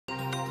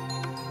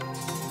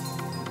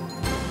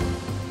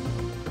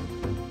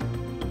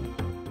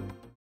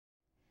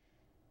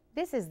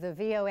This is the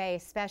VOA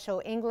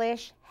Special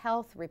English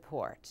Health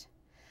Report.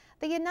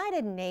 The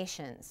United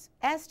Nations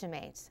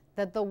estimates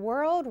that the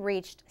world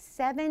reached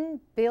 7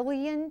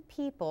 billion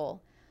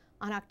people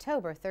on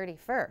October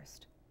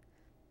 31st.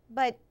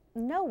 But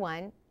no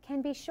one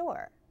can be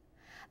sure.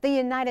 The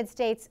United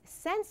States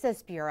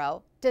Census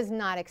Bureau does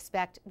not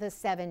expect the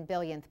 7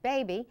 billionth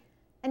baby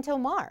until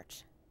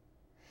March.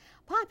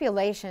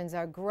 Populations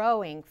are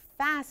growing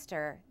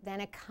faster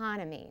than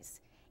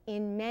economies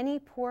in many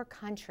poor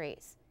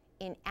countries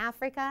in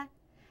Africa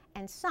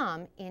and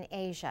some in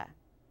Asia.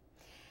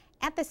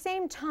 At the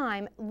same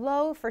time,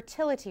 low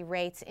fertility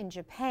rates in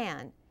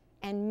Japan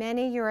and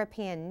many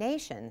European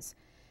nations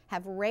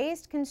have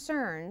raised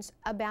concerns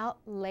about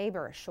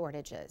labor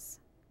shortages.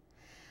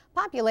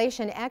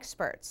 Population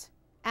experts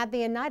at the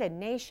United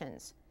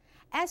Nations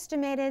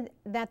estimated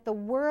that the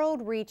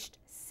world reached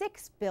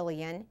 6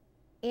 billion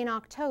in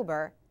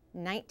October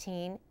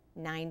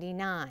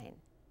 1999.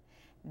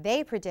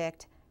 They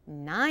predict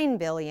 9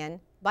 billion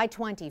by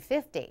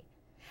 2050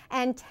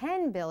 and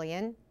 10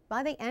 billion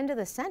by the end of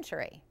the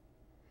century.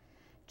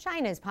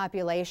 China's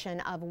population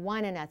of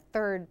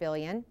 1.33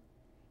 billion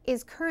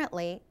is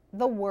currently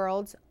the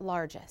world's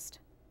largest.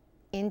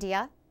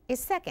 India is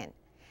second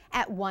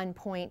at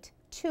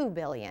 1.2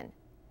 billion.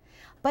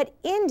 But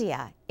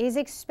India is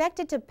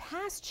expected to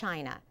pass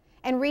China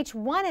and reach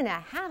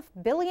 1.5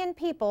 billion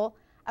people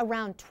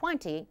around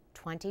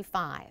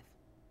 2025.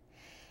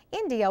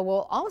 India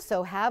will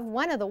also have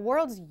one of the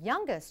world's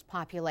youngest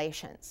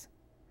populations.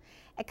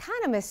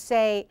 Economists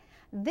say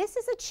this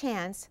is a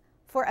chance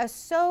for a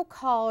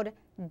so-called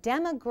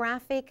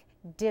demographic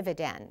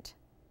dividend.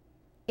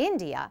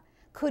 India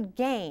could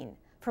gain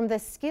from the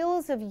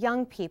skills of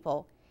young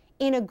people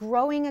in a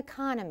growing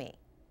economy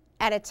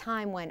at a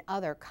time when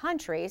other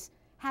countries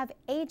have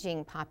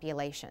aging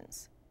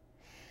populations.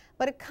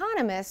 But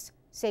economists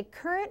say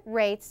current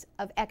rates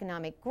of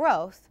economic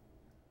growth,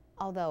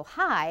 although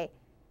high,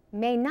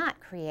 may not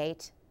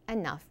create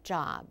enough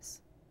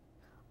jobs.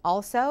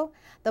 Also,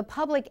 the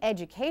public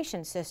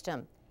education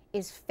system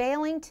is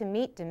failing to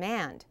meet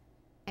demand,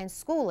 and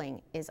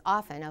schooling is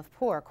often of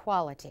poor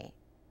quality.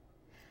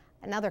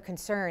 Another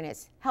concern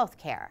is health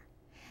care.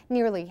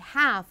 Nearly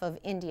half of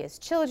India's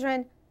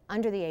children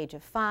under the age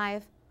of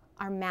 5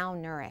 are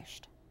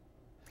malnourished.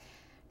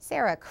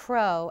 Sarah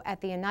Crow at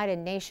the United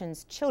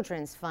Nations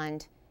Children's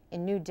Fund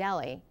in New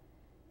Delhi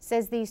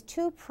says these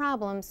two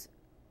problems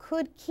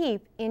could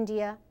keep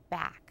India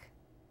back.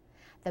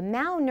 The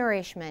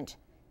malnourishment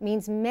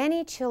means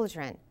many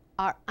children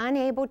are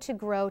unable to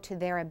grow to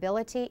their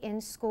ability in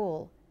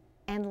school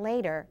and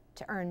later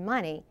to earn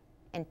money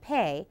and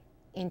pay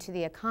into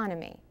the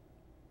economy.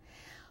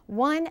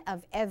 1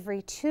 of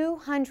every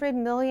 200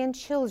 million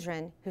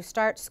children who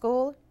start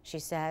school, she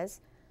says,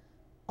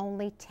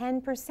 only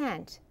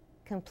 10%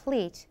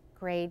 complete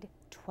grade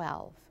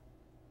 12.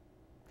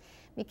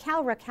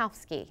 Mikhail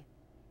Rakowski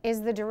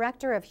is the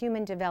Director of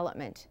Human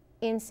Development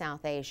in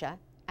South Asia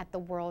at the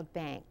World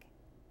Bank.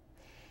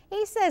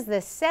 He says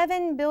the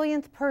 7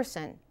 billionth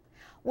person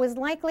was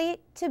likely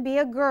to be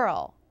a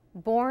girl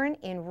born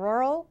in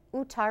rural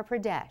Uttar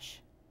Pradesh.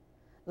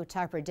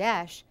 Uttar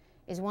Pradesh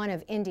is one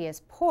of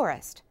India's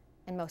poorest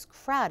and most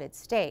crowded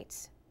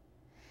states,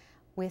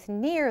 with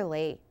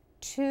nearly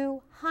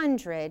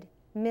 200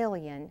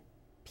 million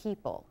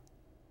people.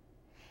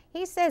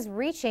 He says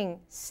reaching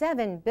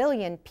 7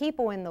 billion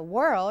people in the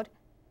world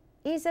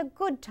is a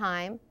good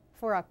time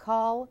for a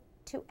call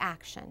to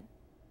action.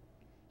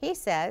 He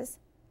says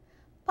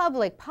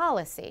public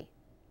policy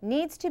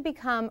needs to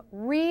become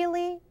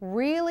really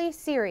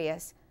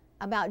serious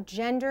about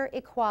gender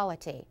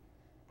equality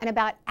and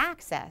about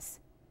access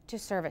to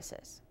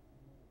services.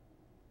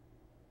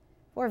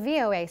 For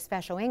VOA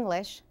Special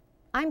English,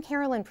 I'm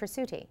Carolyn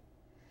Prasuti.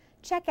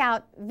 Check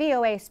out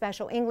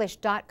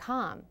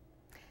voaspecialenglish.com,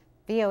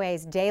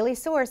 VOA's daily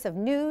source of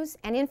news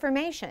and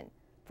information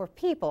for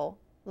people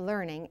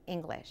learning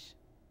English.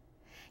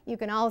 You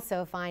can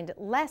also find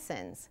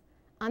lessons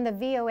on the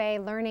VOA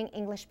Learning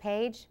English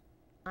page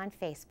on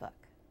Facebook.